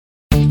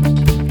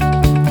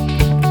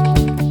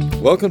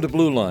Welcome to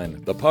Blue Line,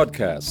 the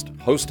podcast,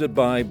 hosted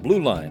by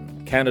Blue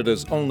Line,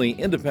 Canada's only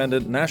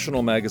independent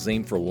national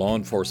magazine for law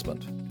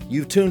enforcement.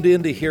 You've tuned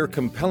in to hear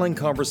compelling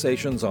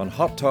conversations on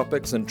hot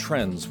topics and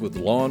trends with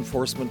law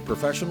enforcement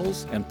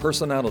professionals and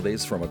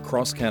personalities from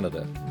across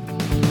Canada.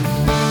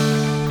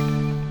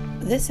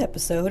 This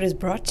episode is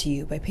brought to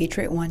you by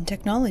Patriot One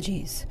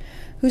Technologies,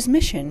 whose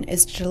mission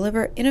is to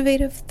deliver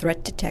innovative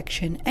threat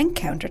detection and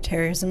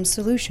counterterrorism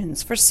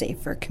solutions for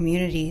safer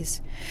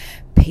communities.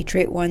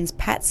 Patriot One's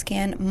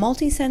PatScan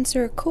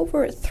multi-sensor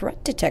covert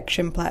threat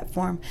detection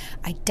platform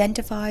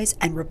identifies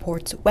and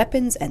reports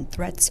weapons and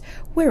threats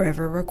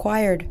wherever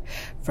required,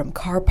 from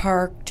car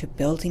park to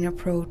building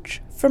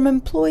approach, from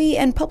employee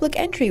and public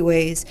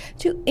entryways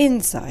to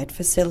inside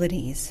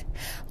facilities.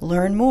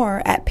 Learn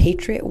more at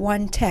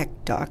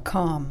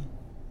patriotonetech.com.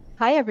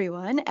 Hi,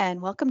 everyone,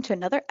 and welcome to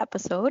another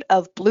episode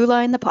of Blue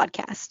Line, the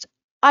podcast.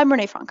 I'm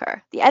Renee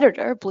Francar, the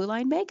editor of Blue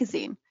Line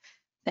Magazine.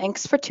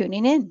 Thanks for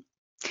tuning in.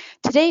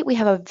 Today, we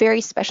have a very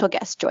special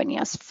guest joining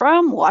us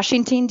from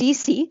Washington,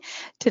 D.C.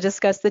 to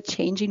discuss the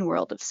changing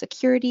world of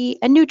security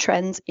and new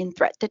trends in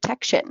threat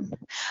detection.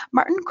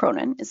 Martin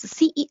Cronin is the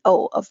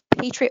CEO of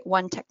Patriot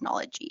One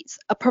Technologies,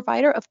 a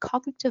provider of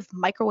cognitive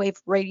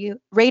microwave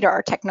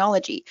radar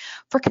technology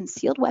for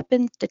concealed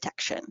weapons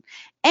detection.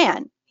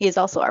 And he is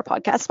also our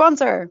podcast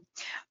sponsor.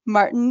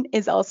 Martin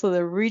is also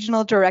the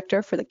regional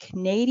director for the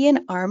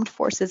Canadian Armed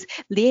Forces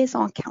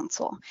Liaison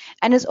Council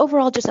and is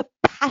overall just a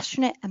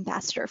passionate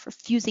ambassador for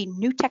fusing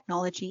new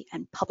technology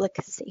and public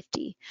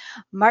safety.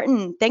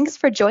 Martin, thanks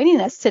for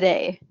joining us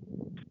today.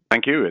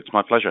 Thank you. It's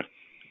my pleasure.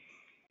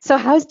 So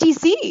how's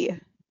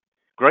DC?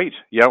 Great.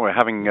 Yeah, we're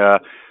having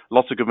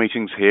lots of good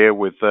meetings here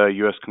with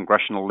U.S.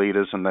 congressional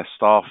leaders and their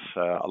staff,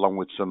 along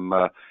with some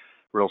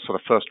real sort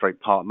of first-rate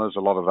partners.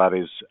 A lot of that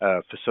is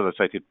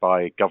facilitated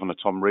by Governor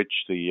Tom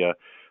Ridge, the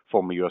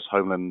former U.S.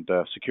 Homeland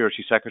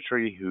Security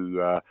Secretary,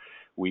 who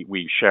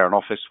we share an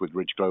office with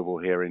Ridge Global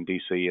here in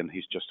D.C., and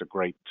he's just a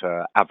great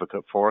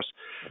advocate for us.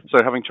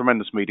 So having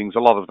tremendous meetings. A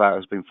lot of that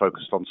has been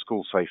focused on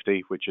school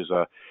safety, which is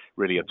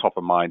really a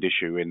top-of-mind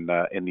issue in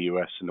the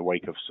U.S. in the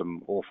wake of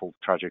some awful,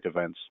 tragic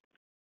events.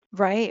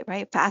 Right.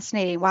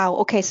 Fascinating. Wow.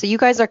 Okay, so you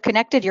guys are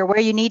connected. You're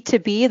where you need to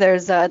be.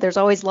 There's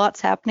always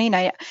lots happening.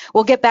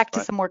 We'll get back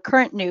to some more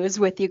current news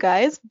with you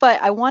guys, but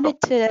I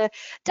wanted to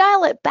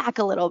dial it back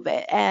a little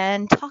bit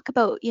and talk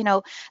about,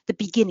 the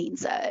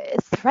beginnings,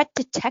 threat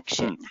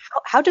detection.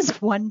 How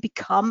does one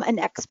become an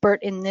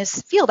expert in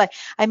this field?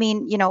 I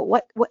mean,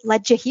 what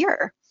led you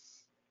here?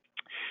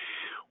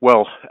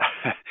 Well,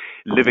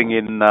 living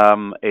in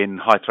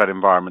high threat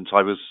environments,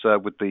 I was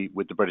with the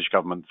British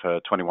government for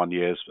 21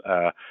 years.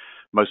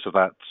 Most of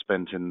that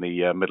spent in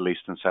the Middle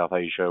East and South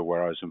Asia,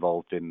 where I was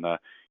involved in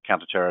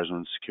counterterrorism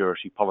and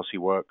security policy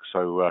work.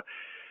 So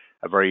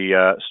a very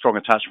strong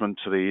attachment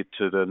to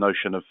the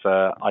notion of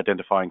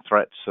identifying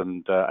threats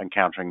and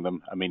countering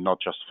them. I mean,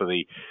 not just for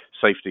the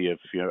safety of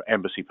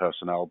embassy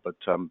personnel, but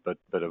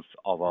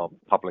of our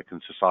public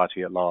and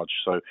society at large.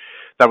 So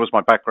that was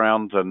my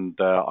background, and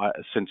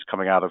since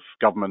coming out of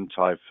government,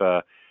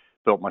 I've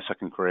built my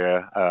second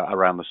career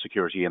around the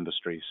security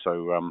industry.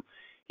 So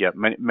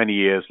many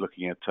years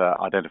looking at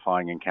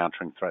identifying and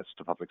countering threats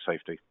to public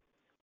safety.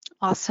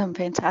 Awesome.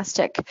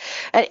 Fantastic.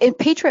 And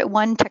Patriot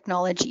One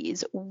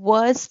Technologies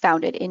was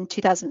founded in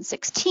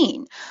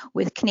 2016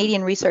 with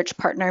Canadian research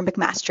partner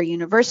McMaster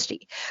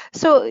University.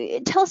 So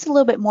tell us a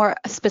little bit more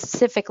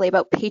specifically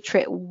about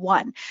Patriot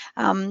One.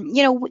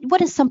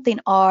 What is something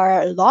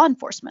our law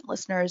enforcement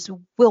listeners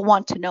will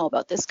want to know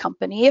about this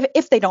company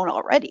if they don't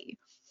already?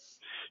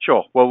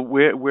 Sure. Well,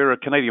 we're a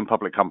Canadian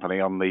public company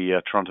on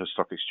the Toronto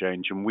Stock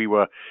Exchange, and we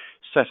were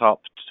set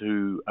up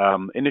to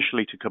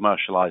initially to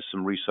commercialize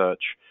some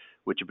research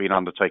which had been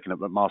undertaken at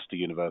McMaster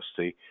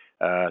University,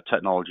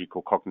 technology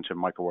called cognitive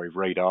microwave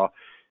radar.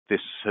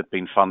 This had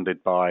been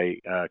funded by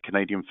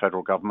Canadian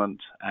federal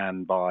government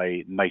and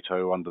by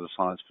NATO under the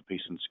Science for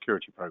Peace and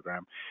Security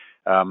program.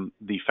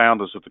 The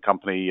founders of the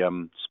company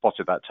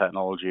spotted that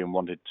technology and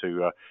wanted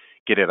to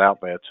get it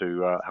out there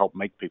to help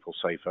make people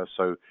safer.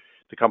 So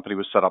the company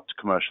was set up to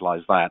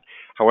commercialize that.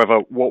 However,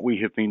 what we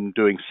have been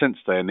doing since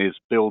then is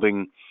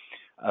building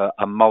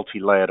a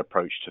multi-layered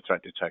approach to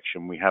threat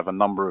detection. We have a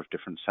number of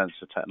different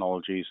sensor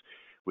technologies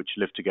which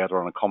live together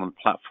on a common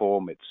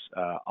platform. It's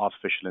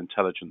artificial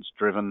intelligence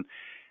driven.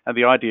 And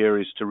the idea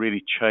is to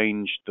really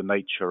change the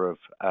nature of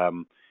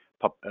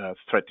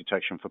threat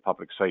detection for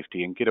public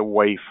safety and get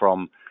away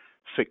from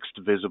fixed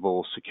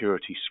visible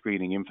security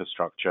screening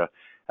infrastructure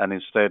and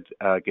instead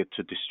get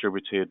to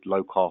distributed,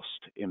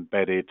 low-cost,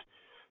 embedded,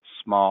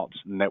 smart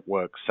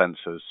network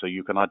sensors so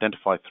you can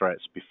identify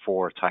threats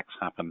before attacks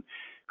happen.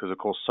 Because, of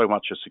course, so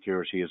much of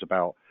security is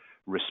about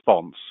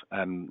response,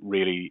 and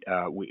really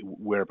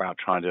we're about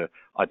trying to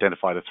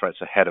identify the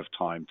threats ahead of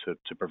time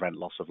to prevent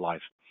loss of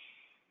life.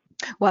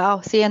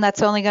 Wow. See, and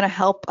that's only going to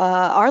help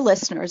our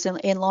listeners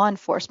in law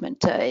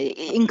enforcement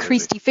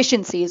increased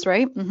efficiencies,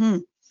 right? Mm-hmm.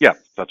 Yeah,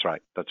 that's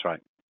right.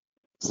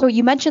 So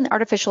you mentioned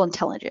artificial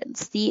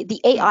intelligence,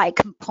 the AI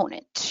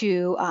component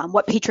to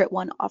what Patriot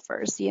One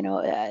offers.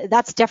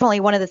 That's definitely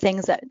one of the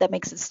things that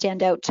makes it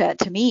stand out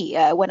to me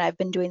when I've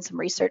been doing some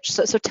research.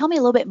 So tell me a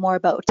little bit more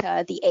about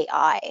the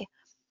AI.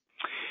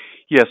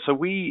 Yeah, so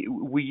we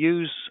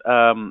use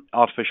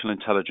artificial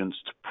intelligence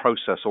to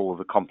process all of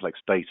the complex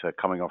data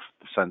coming off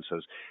the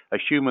sensors. A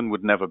human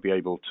would never be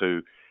able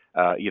to,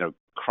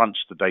 crunch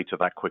the data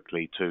that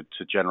quickly to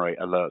generate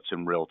alerts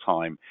in real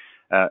time.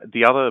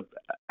 The other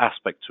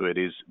aspect to it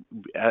is,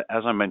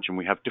 as I mentioned,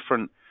 we have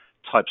different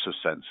types of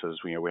sensors.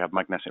 We have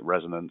magnetic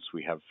resonance,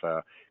 we have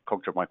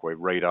cognitive microwave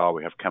radar,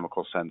 we have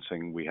chemical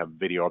sensing, we have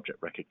video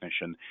object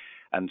recognition,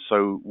 and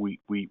so we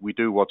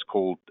do what's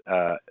called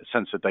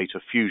sensor data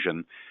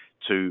fusion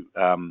to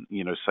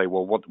say,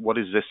 well, what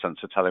is this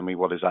sensor telling me?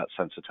 What is that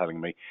sensor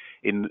telling me?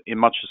 In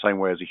much the same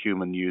way as a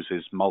human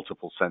uses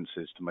multiple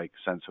senses to make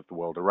sense of the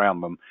world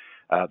around them,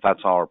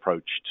 that's our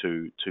approach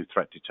to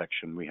threat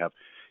detection. We have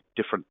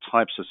different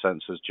types of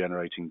sensors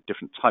generating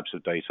different types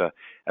of data,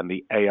 and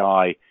the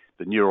AI,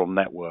 the neural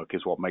network,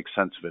 is what makes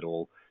sense of it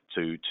all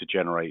to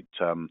generate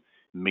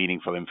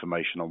meaningful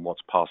information on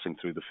what's passing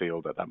through the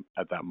field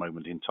at that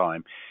moment in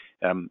time.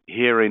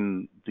 Here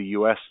in the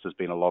US, there's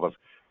been a lot of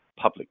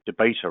public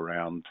debate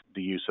around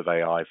the use of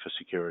AI for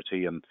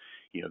security, and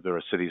there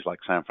are cities like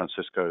San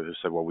Francisco who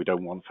say, well, we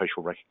don't want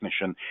facial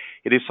recognition.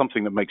 It is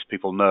something that makes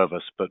people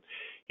nervous, but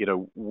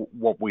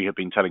what we have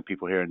been telling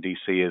people here in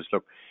DC is,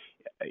 look,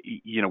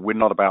 we're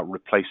not about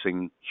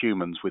replacing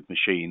humans with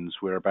machines.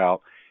 We're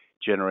about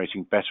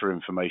generating better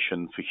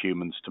information for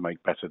humans to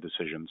make better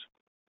decisions.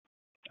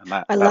 And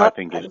that I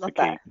think is the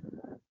key.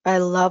 I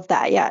love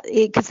that. Yeah,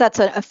 because that's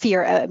a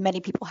fear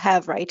many people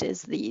have, right?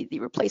 Is the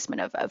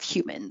replacement of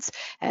humans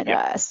and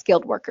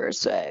skilled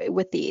workers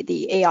with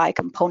the AI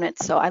component.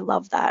 So I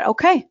love that.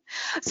 Okay,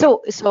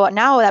 so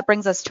now that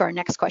brings us to our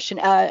next question.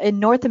 In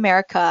North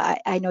America,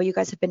 I know you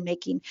guys have been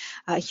making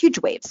huge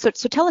waves. So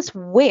tell us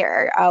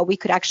where we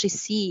could actually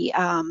see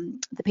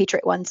the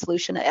Patriot One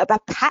solution, a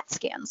PAT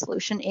scan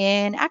solution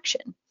in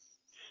action.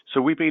 So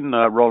we've been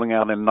rolling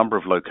out in a number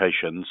of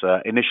locations.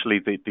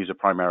 Initially, these are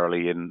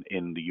primarily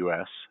in the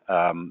U.S.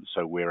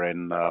 So we're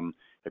in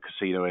a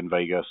casino in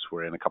Vegas.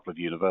 We're in a couple of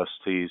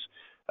universities,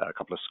 a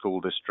couple of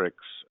school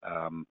districts,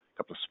 a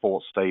couple of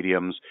sports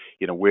stadiums.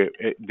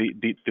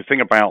 The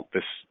thing about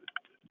this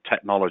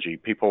technology,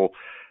 people,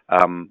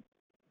 when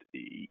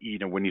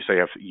you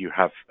say you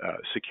have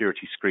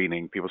security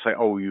screening, people say,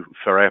 oh,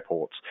 for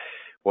airports.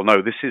 Well,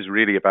 no, this is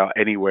really about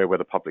anywhere where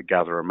the public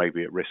gatherer may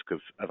be at risk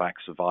of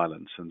acts of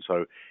violence. And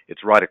so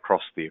it's right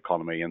across the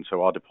economy. And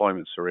so our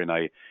deployments are in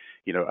a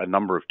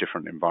number of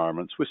different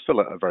environments. We're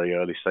still at a very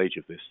early stage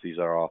of this. These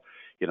are our,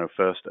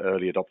 first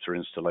early adopter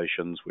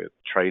installations. We're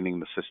training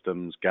the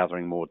systems,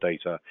 gathering more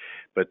data.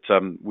 But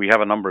we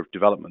have a number of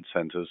development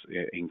centers,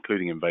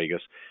 including in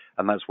Vegas.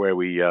 And that's where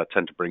we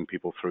tend to bring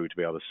people through to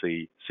be able to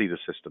see the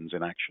systems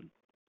in action.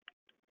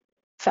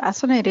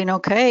 Fascinating.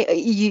 Okay.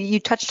 You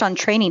touched on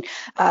training.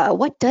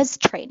 What does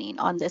training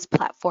on this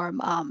platform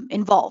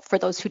involve for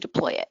those who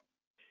deploy it?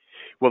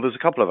 Well, there's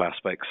a couple of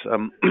aspects.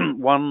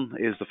 One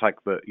is the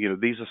fact that,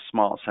 these are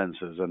smart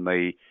sensors and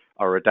they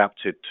are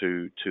adapted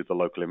to the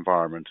local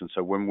environment. And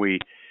so when we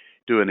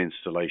do an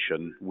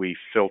installation, we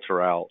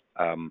filter out,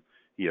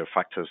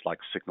 factors like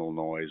signal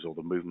noise or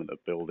the movement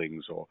of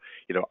buildings or,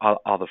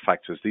 other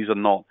factors. These are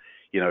not,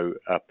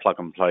 plug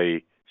and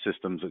play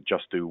systems that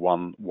just do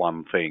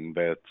one thing.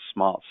 They're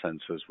smart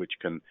sensors which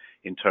can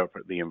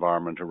interpret the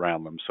environment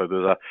around them. So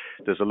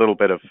there's a little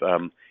bit of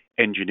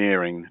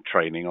engineering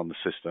training on the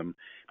system,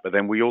 but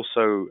then we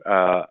also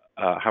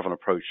have an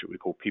approach that we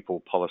call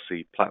people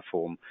policy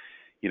platform.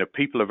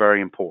 People are very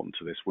important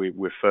to this.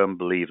 We're firm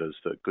believers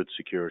that good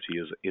security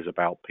is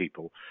about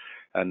people,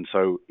 and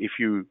so if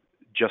you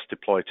just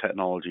deploy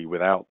technology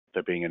without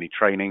there being any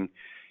training,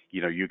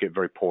 you get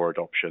very poor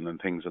adoption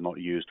and things are not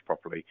used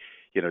properly.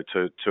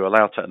 To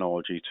allow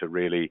technology to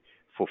really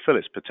fulfill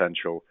its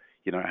potential,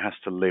 it has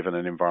to live in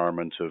an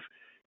environment of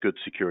good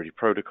security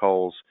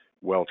protocols,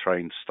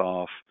 well-trained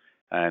staff,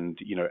 and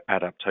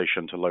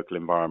adaptation to local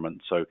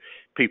environment. So,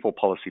 people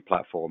policy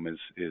platform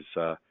is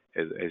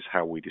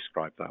how we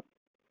describe that.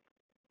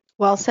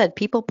 Well said.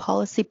 People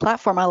policy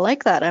platform. I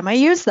like that. I might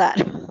use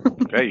that.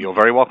 Okay, you're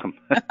very welcome.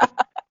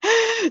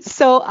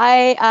 So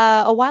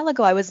a while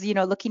ago, I was,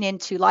 looking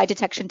into lie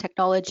detection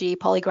technology,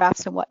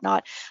 polygraphs and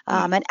whatnot,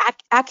 and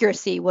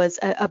accuracy was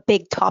a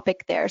big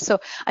topic there. So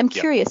I'm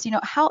curious,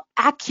 how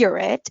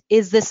accurate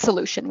is this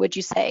solution, would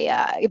you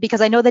say? Because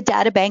I know the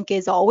data bank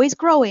is always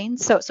growing.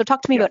 So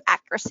talk to me about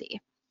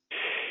accuracy.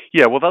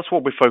 Yeah, well, that's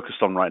what we're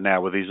focused on right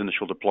now with these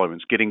initial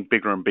deployments, getting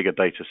bigger and bigger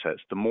data sets.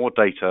 The more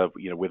data,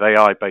 with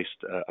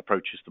AI-based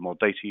approaches, the more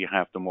data you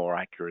have, the more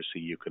accuracy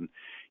you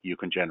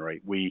can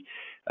generate.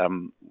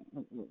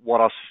 What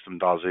our system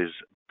does is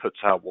puts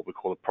out what we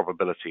call a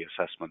probability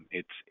assessment.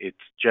 It's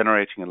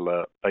generating an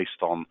alert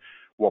based on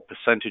what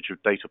percentage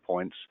of data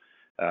points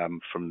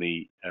from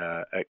the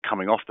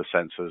coming off the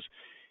sensors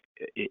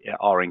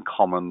are in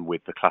common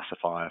with the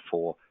classifier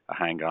for a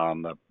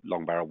handgun, a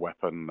long barrel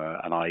weapon,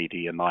 an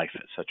IED, a knife,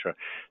 etc.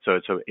 So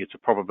it's a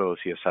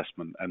probability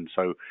assessment, and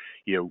so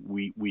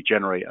we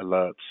generate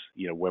alerts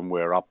when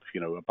we're up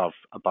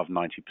above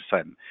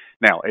 90%.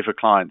 Now, if a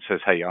client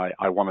says, hey,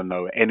 I want to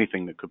know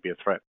anything that could be a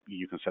threat,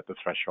 you can set the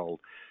threshold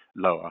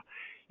lower.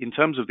 In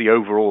terms of the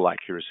overall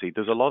accuracy,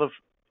 there's a lot of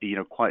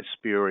quite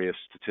spurious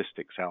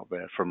statistics out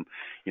there from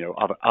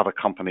other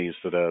companies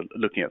that are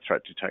looking at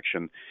threat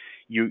detection.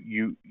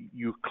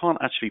 You can't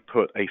actually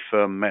put a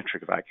firm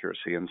metric of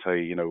accuracy and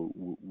say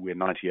we're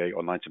 98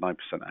 or 99%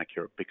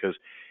 accurate, because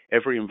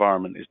every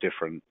environment is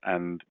different,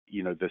 and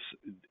this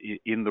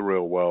in the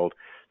real world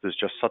there's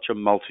just such a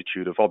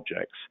multitude of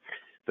objects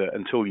that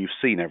until you've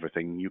seen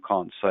everything, you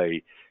can't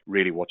say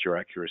really what your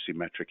accuracy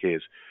metric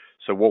is.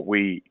 So what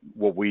we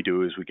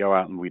do is we go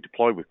out and we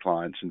deploy with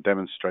clients and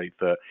demonstrate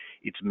that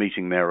it's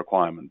meeting their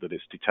requirement, that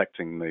it's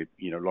detecting the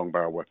long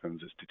barrel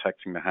weapons, it's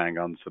detecting the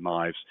handguns, the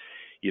knives,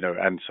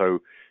 and so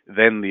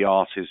then the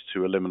art is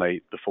to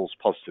eliminate the false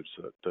positives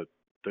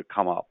that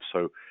come up.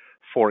 So,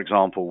 for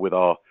example, with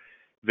our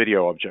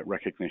video object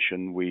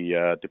recognition, we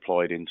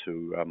deployed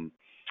into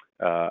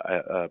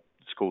a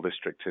school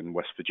district in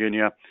West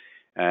Virginia,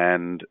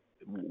 and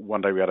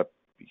one day we had a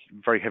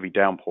very heavy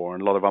downpour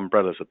and a lot of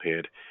umbrellas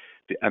appeared.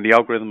 And the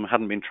algorithm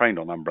hadn't been trained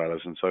on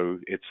umbrellas, and so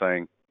it's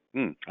saying,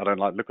 I don't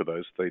like the look of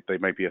those. They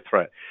may be a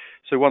threat.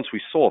 So once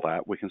we saw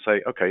that, we can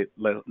say, okay,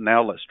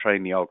 now let's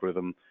train the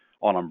algorithm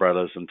on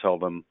umbrellas and tell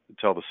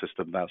the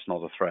system that's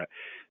not a threat.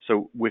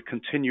 So we're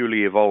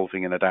continually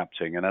evolving and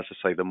adapting. And as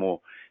I say, the more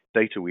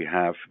data we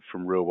have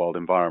from real world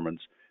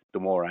environments, the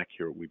more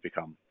accurate we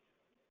become.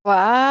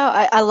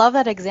 Wow, I love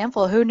that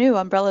example. Who knew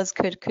umbrellas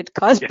could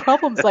cause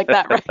problems like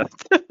that, right?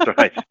 That's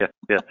right.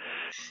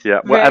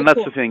 Yeah. Well, Very and that's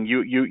cool. the thing.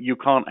 You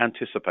can't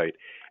anticipate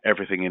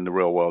everything in the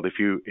real world. If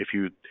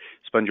you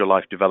spend your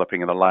life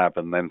developing in a lab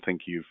and then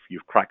think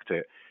you've cracked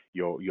it,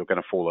 you're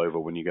going to fall over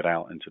when you get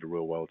out into the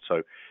real world.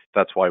 So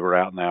that's why we're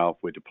out now.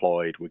 We're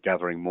deployed. We're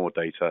gathering more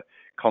data,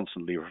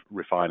 constantly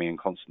refining and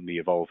constantly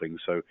evolving.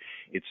 So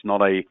it's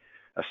not a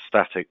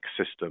static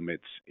system.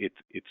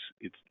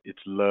 It's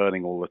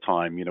learning all the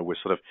time. We're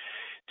sort of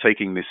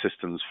taking these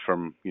systems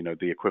from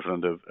the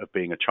equivalent of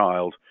being a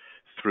child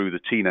through the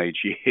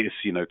teenage years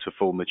to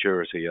full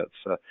maturity.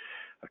 That's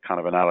a kind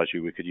of analogy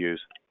we could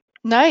use.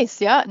 Nice.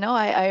 Yeah, no,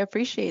 I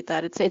appreciate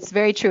that. It's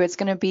very true. It's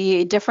going to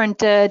be different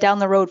down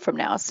the road from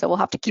now, so we'll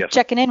have to keep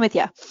checking in with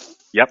you.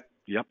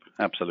 Yep,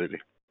 absolutely.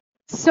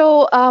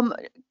 So,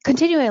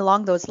 continuing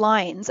along those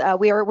lines,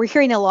 we're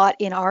hearing a lot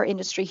in our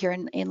industry here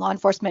in law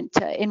enforcement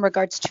in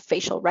regards to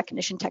facial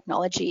recognition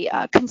technology,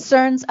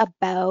 concerns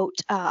about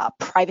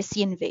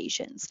privacy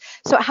invasions.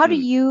 So, how do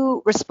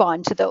you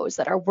respond to those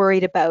that are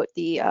worried about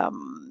the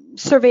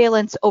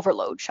surveillance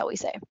overload, shall we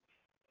say?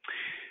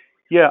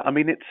 Yeah, I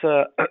mean it's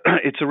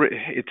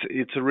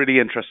a really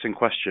interesting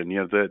question.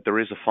 There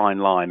is a fine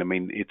line. I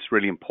mean, it's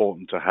really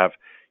important to have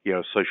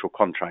social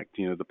contract.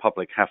 The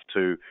public have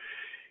to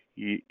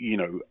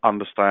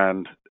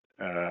understand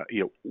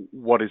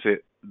what is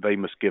it they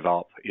must give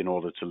up in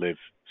order to live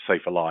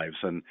safer lives,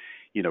 and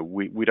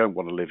we don't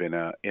want to live in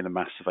a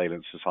mass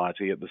surveillance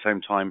society. At the same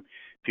time,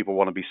 people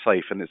want to be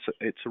safe, and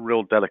it's a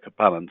real delicate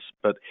balance.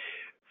 But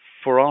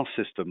for our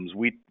systems,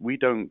 we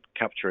don't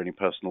capture any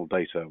personal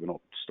data. We're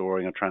not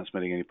storing or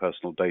transmitting any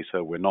personal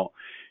data. We're not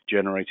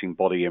generating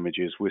body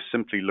images. We're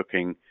simply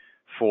looking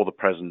for the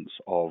presence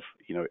of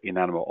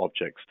inanimate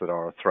objects that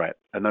are a threat,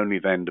 and only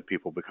then do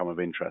people become of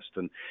interest.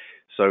 And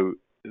so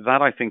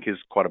that, I think, is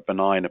quite a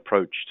benign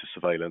approach to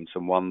surveillance,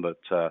 and one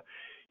that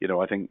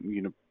I think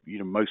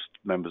most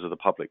members of the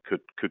public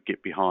could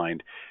get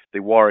behind. They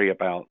worry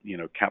about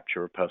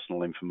capture of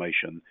personal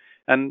information,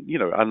 and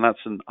and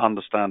that's an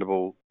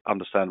understandable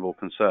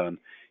concern.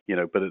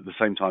 But at the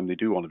same time, they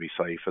do want to be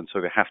safe, and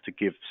so they have to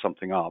give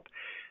something up.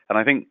 And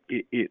I think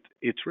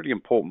it's really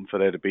important for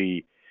there to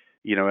be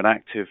an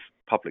active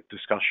public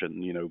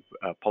discussion.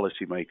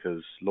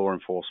 Policymakers, law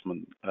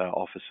enforcement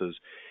officers,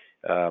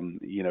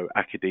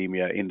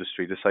 academia,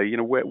 industry, to say,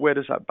 where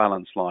does that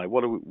balance lie?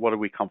 What are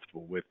we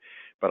comfortable with?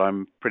 But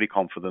I'm pretty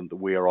confident that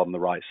we are on the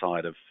right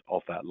side of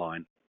that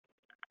line.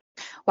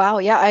 Wow,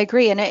 yeah, I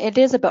agree. And it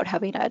is about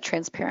having a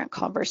transparent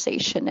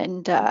conversation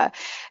and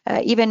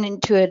even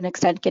to an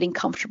extent getting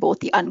comfortable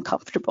with the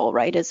uncomfortable,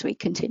 right, as we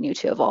continue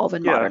to evolve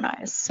and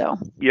modernize. So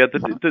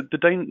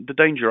the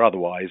danger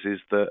otherwise is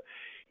that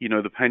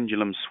the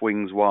pendulum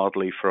swings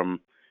wildly from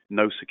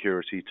no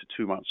security to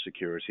too much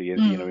security,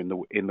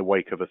 in the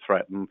wake of a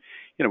threat. And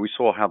we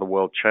saw how the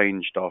world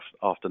changed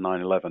after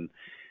 9/11.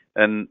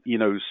 And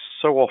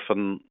so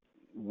often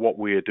what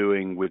we are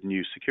doing with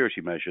new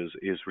security measures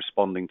is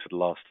responding to the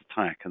last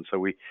attack. And so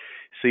we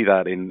see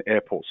that in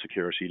airport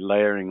security,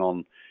 layering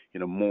on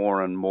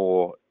more and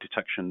more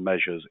detection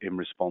measures in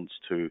response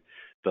to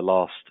the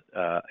last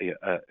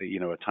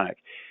attack.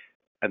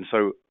 And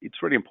so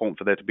it's really important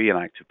for there to be an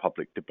active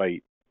public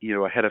debate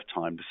ahead of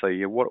time to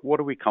say, what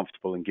are we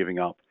comfortable in giving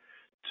up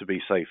to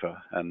be safer?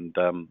 And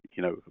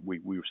we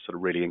sort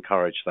of really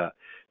encourage that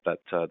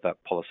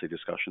policy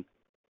discussion.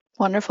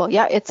 Wonderful.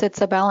 Yeah,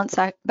 it's a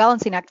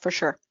balancing act for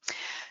sure.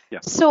 Yeah.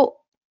 So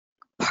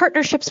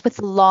partnerships with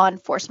law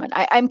enforcement.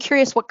 I'm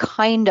curious what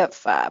kind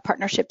of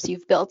partnerships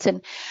you've built,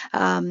 and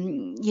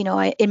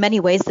in many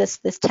ways,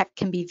 this tech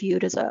can be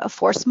viewed as a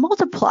force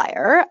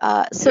multiplier.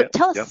 So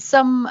tell us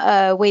some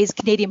ways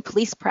Canadian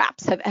police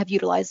perhaps have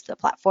utilized the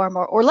platform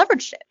or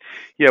leveraged it.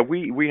 Yeah,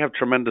 we have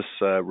tremendous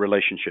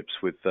relationships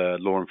with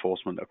law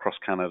enforcement across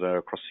Canada,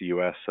 across the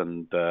US,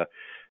 and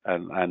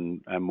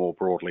more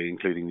broadly,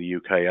 including the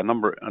UK. A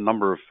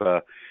number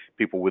of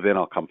people within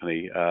our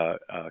company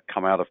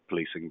come out of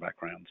policing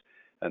backgrounds,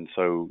 and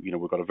so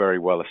we've got a very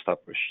well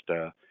established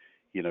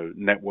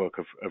network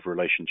of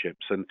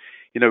relationships. And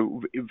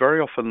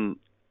very often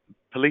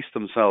police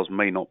themselves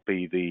may not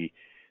be the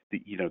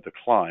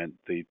client,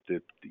 the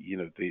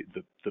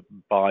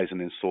buys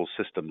and installs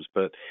systems,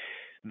 but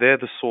they're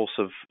the source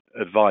of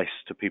advice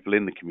to people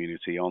in the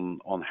community on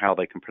how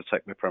they can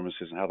protect their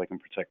premises and how they can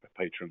protect their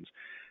patrons.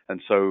 And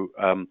so,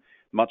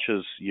 much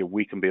as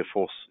we can be a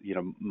force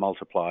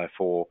multiplier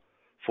for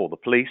the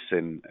police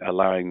in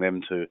allowing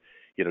them to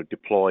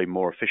deploy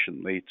more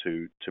efficiently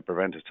to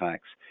prevent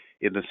attacks,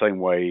 in the same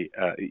way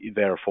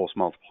they're a force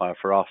multiplier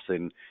for us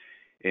in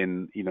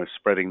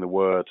spreading the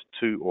word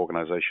to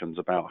organizations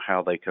about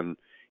how they can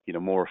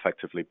more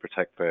effectively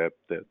protect their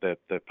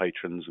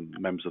patrons and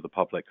members of the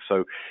public.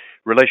 So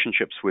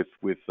relationships with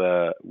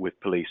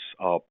police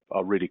are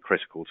really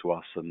critical to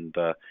us, and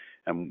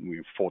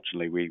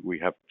fortunately we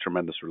have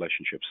tremendous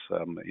relationships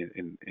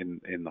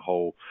in the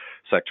whole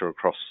sector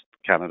across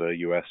Canada,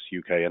 US,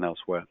 UK, and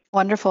elsewhere.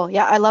 Wonderful.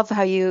 Yeah, I love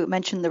how you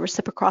mentioned the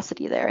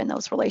reciprocity there in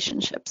those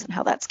relationships and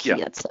how that's key. Yeah.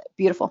 That's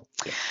beautiful.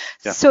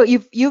 Yeah. So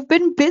you've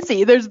been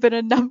busy. There's been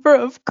a number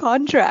of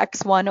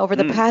contracts won over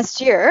the past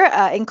year,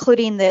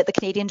 including the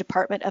Canadian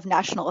Department of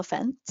National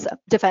Defense.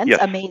 Yes.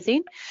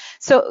 Amazing.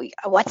 So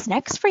what's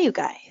next for you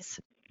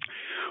guys?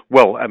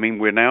 Well, I mean,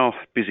 we're now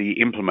busy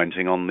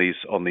implementing on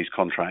these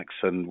contracts,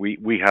 and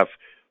we have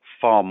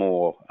far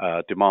more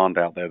demand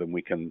out there than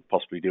we can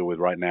possibly deal with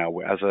right now.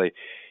 As I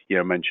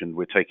mentioned,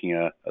 we're taking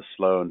a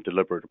slow and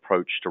deliberate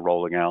approach to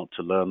rolling out,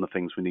 to learn the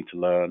things we need to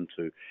learn,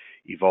 to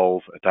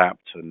evolve,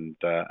 adapt, and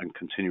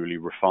continually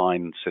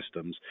refine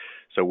systems.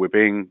 So we're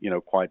being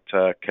quite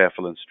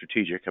careful and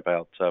strategic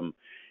about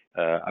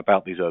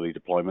these early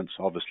deployments.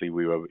 Obviously,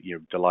 we were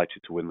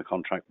delighted to win the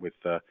contract with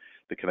the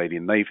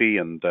Canadian Navy,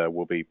 and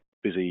we'll be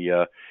busy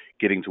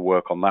getting to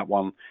work on that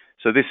one.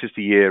 So this is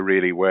the year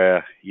really where,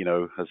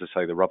 as I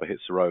say, the rubber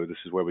hits the road. This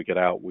is where we get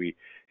out, we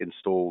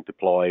install,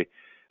 deploy,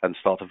 and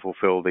start to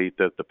fulfill the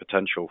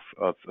potential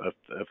of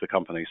the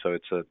company. So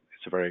it's a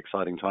very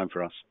exciting time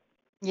for us.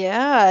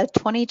 Yeah,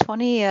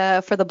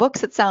 2020 for the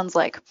books, it sounds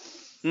like.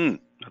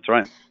 That's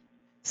right.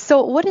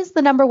 So what is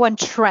the number one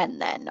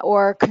trend then,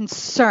 or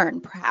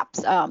concern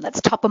perhaps,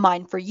 that's top of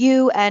mind for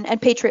you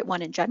and Patriot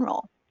One in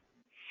general?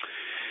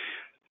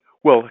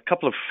 Well, a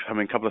couple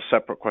of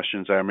separate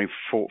questions there. I mean,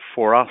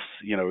 for us,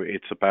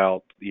 it's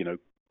about,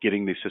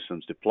 getting these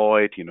systems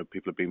deployed.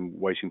 People have been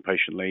waiting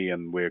patiently,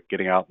 and we're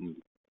getting out and,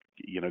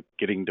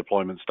 getting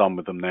deployments done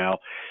with them now.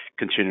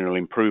 Continual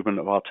improvement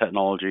of our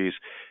technologies.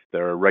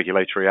 There are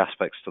regulatory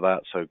aspects to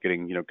that, so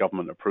getting,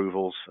 government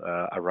approvals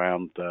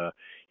around, the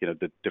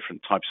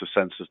different types of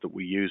sensors that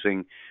we're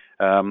using,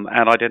 and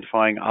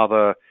identifying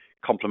other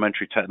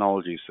complementary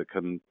technologies that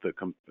can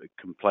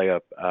play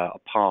a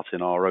part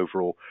in our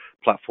overall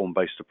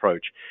platform-based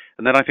approach.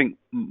 And then I think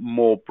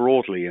more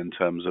broadly in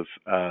terms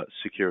of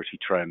security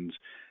trends,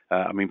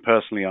 I mean,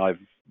 personally, I've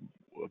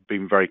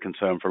been very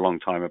concerned for a long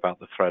time about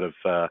the threat of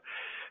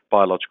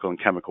biological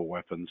and chemical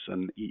weapons.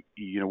 And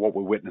what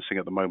we're witnessing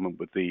at the moment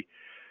with the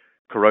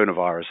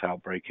coronavirus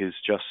outbreak is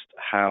just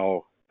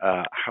how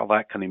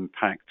that can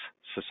impact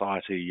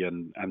society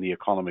and the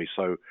economy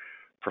so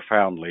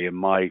profoundly. And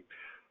my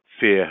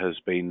fear has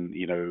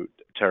been,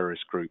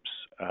 terrorist groups,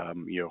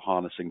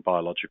 harnessing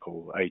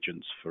biological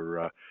agents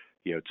for,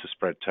 to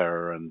spread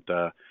terror and,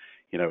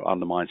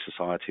 undermine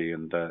society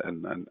and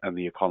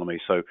the economy.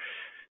 So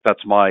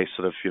that's my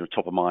sort of,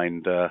 top of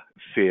mind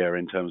fear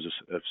in terms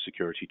of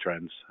security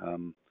trends.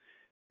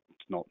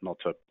 Not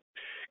to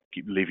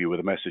leave you with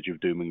a message of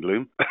doom and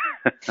gloom.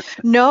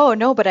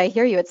 No, but I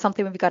hear you. It's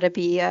something we've got to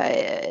be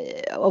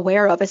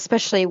aware of,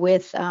 especially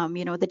with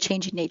the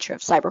changing nature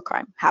of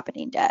cybercrime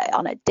happening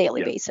on a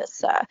daily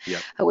basis,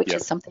 which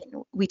is something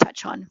we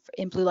touch on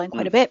in Blue Line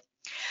quite a bit.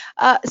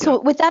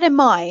 So with that in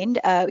mind,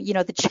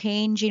 the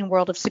changing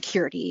world of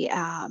security,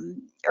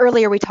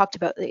 earlier we talked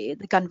about the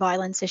gun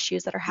violence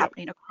issues that are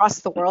happening across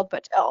the world,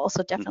 but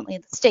also definitely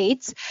in the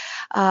States.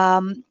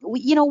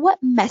 What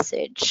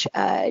message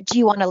do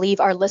you want to leave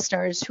our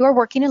listeners who are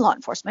working in law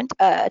enforcement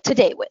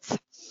today with?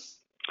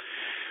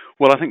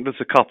 Well, I think there's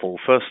a couple.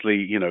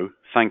 Firstly,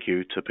 thank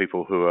you to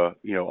people who are,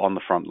 on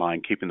the front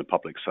line, keeping the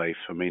public safe.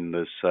 I mean,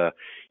 there's,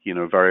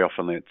 very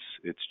often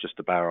it's just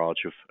a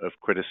barrage of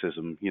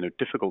criticism.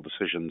 Difficult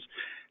decisions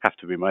have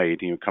to be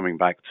made. Coming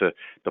back to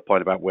the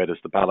point about where does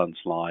the balance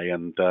lie,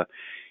 and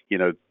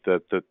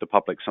the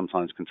public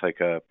sometimes can take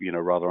a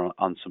rather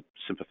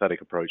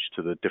unsympathetic approach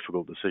to the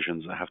difficult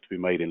decisions that have to be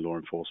made in law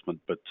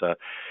enforcement. But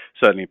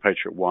certainly at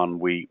Patriot One,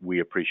 we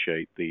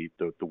appreciate the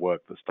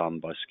work that's done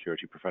by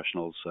security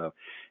professionals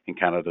in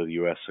Canada, the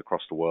US,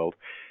 across the world.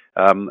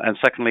 And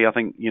secondly, I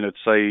think to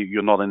say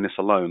you're not in this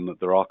alone, that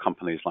there are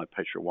companies like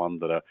Patriot One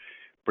that are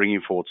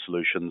bringing forward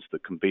solutions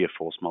that can be a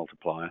force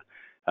multiplier.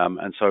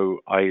 And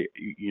so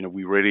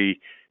we really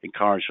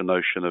encourage the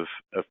notion of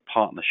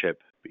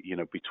partnership,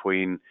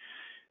 between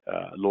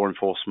law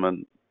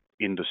enforcement,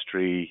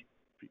 industry,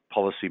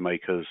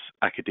 policymakers,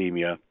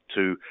 academia,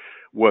 to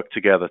work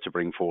together to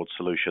bring forward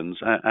solutions,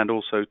 and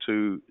also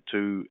to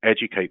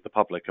educate the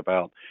public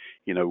about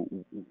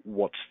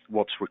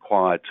what's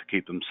required to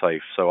keep them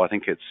safe. So I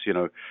think it's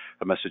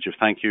a message of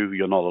thank you.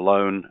 You're not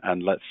alone,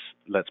 and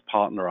let's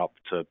partner up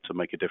to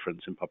make a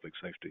difference in public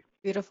safety.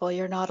 Beautiful.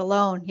 You're not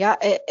alone. Yeah.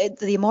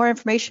 The more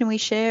information we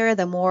share,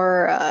 the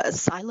more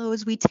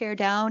silos we tear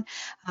down,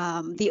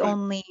 the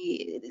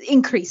only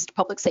increased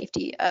public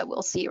safety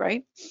we'll see,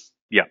 right?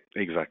 Yeah,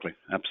 exactly.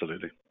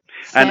 Absolutely.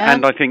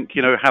 And I think,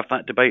 have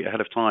that debate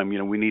ahead of time.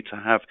 We need to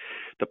have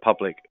the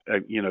public,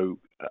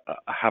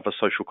 have a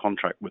social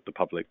contract with the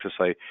public to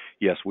say,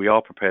 yes, we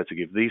are prepared to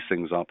give these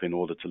things up in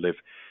order to live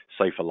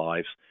safer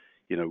lives.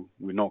 We're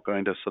not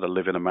going to sort of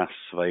live in a mass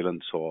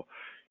surveillance or,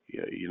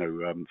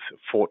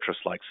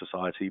 fortress-like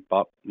society,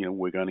 but,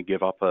 we're going to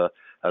give up a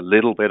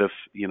little bit of,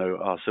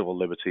 our civil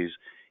liberties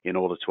in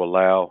order to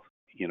allow,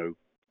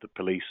 the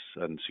police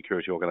and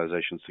security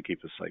organizations to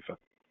keep us safer.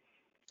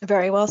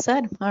 Very well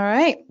said. All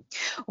right.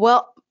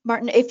 Well,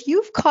 Martin, if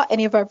you've caught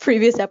any of our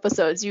previous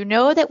episodes, you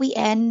know that we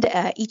end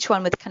each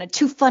one with kind of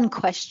 2 fun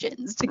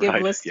questions to give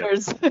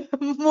listeners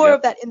more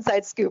of that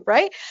inside scoop,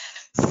 right?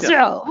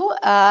 So,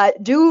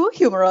 do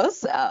humor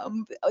us.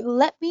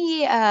 Let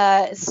me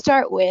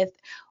start with,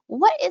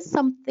 what is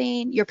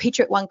something your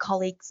Patriot One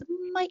colleagues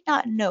might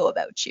not know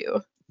about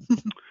you?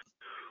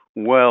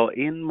 Well,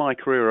 in my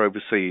career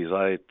overseas,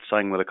 I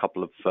sang with a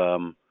couple of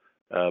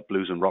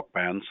blues and rock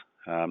bands.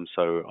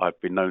 So I've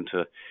been known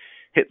to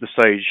hit the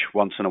stage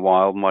once in a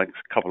while. A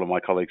couple of my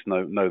colleagues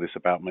know this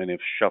about me, and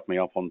have shoved me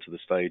up onto the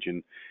stage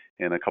in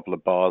a couple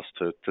of bars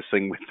to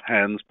sing with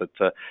bands. But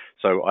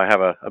so I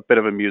have a bit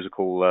of a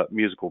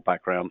musical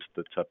background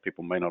that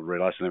people may not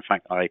realize. And in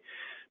fact, I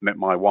met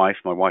my wife.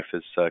 My wife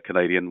is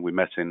Canadian. We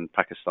met in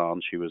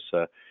Pakistan. She was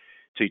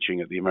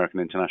teaching at the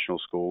American International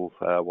School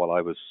while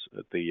I was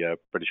at the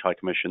British High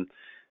Commission,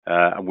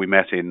 and we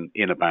met in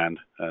a band.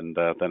 And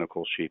then, of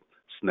course, she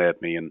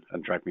snared me and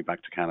dragged me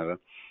back to Canada.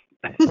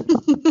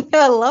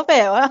 I love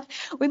it. Well,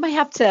 we might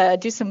have to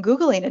do some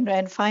Googling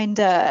and find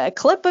a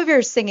clip of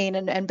your singing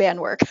and band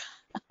work.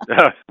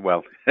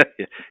 Well,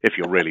 if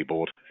you're really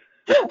bored.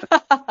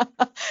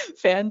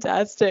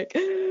 Fantastic.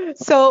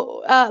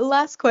 So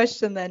last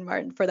question then,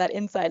 Martin, for that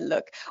inside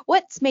look.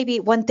 What's maybe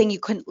one thing you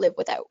couldn't live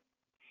without?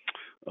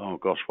 Oh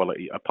gosh, well,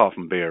 apart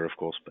from beer, of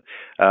course, but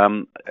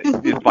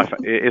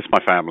it's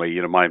my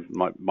family.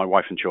 My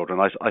wife and children.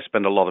 I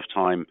spend a lot of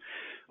time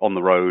on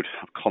the road,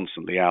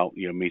 constantly out,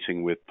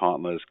 meeting with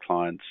partners,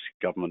 clients,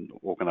 government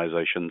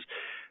organizations,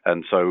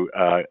 and so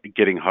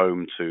getting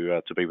home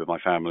to be with my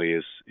family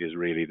is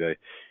really the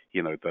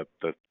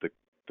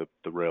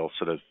real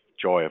sort of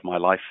joy of my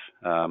life.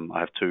 I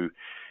have 2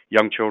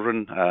 young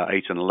children,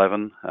 8 and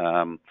 11.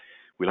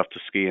 We love to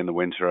ski in the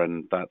winter,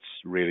 and that's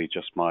really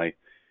just my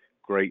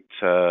great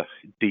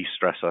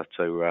de-stressor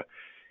to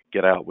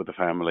get out with the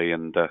family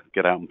and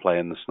get out and play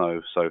in the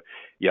snow. So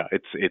yeah,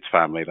 it's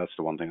family. That's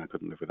the one thing I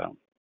couldn't live without.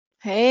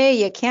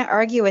 Hey, you can't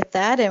argue with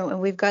that. And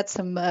we've got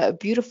some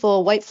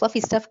beautiful white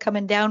fluffy stuff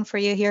coming down for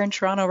you here in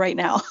Toronto right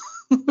now.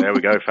 There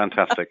we go.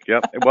 Fantastic.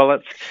 Yep. Well,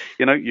 that's,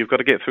 you've got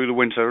to get through the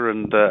winter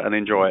and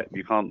enjoy it.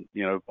 You can't,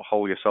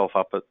 hole yourself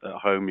up at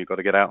home. You've got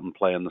to get out and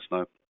play in the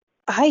snow.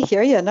 I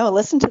hear you. No,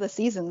 listen to the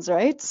seasons,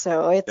 right?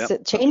 So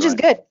change is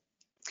good.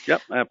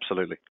 Yep,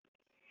 absolutely.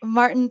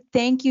 Martin,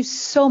 thank you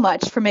so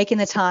much for making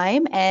the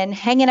time and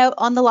hanging out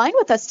on the line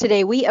with us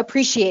today. We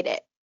appreciate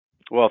it.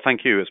 Well,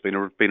 thank you. It's been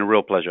a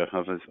real pleasure.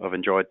 I've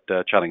enjoyed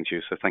chatting to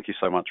you. So thank you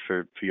so much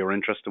for your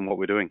interest in what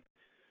we're doing.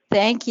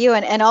 Thank you,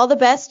 and all the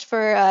best for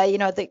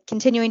the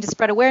continuing to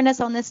spread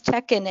awareness on this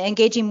tech and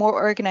engaging more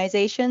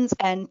organizations.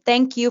 And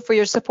thank you for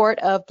your support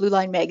of Blue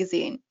Line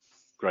Magazine.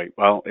 Great.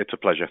 Well, it's a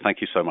pleasure. Thank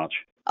you so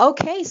much.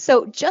 Okay,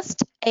 so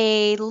just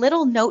a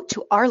little note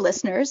to our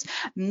listeners.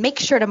 Make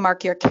sure to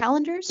mark your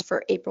calendars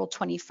for April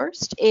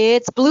 21st.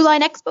 It's Blue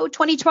Line Expo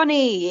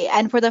 2020.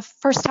 And for the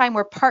first time,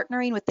 we're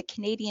partnering with the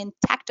Canadian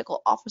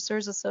Tactical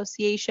Officers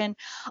Association.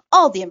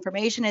 All the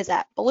information is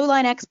at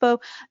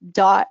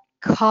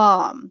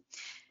bluelineexpo.com.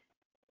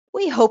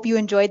 We hope you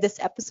enjoyed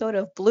this episode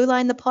of Blue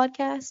Line the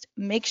Podcast.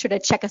 Make sure to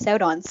check us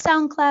out on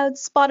SoundCloud,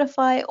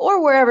 Spotify,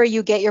 or wherever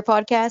you get your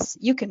podcasts.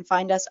 You can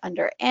find us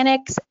under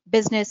Annex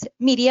Business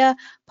Media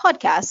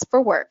Podcasts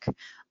for Work.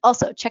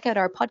 Also, check out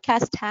our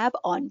podcast tab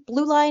on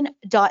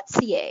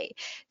blueline.ca.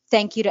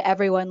 Thank you to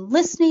everyone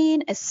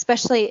listening,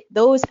 especially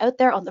those out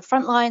there on the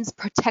front lines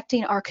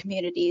protecting our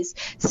communities.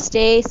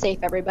 Stay safe,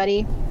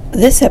 everybody.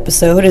 This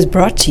episode is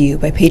brought to you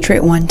by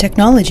Patriot One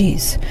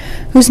Technologies,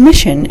 whose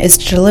mission is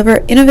to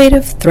deliver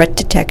innovative threat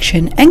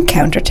detection and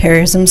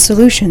counterterrorism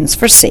solutions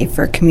for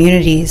safer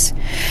communities.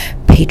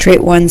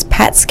 Patriot One's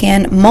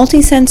PatScan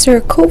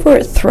multi-sensor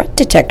covert threat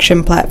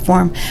detection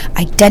platform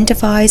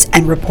identifies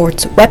and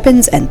reports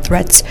weapons and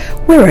threats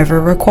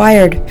wherever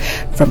required,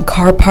 from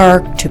car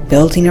park to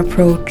building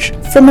approach,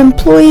 from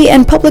employee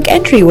and public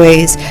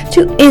entryways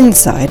to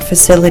inside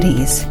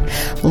facilities.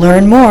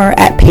 Learn more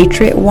at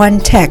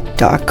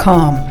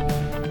patriotonetech.com.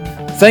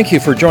 Thank you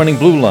for joining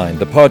Blue Line,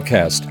 the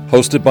podcast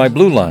hosted by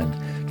Blue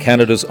Line,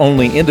 Canada's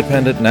only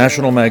independent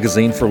national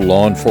magazine for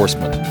law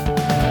enforcement.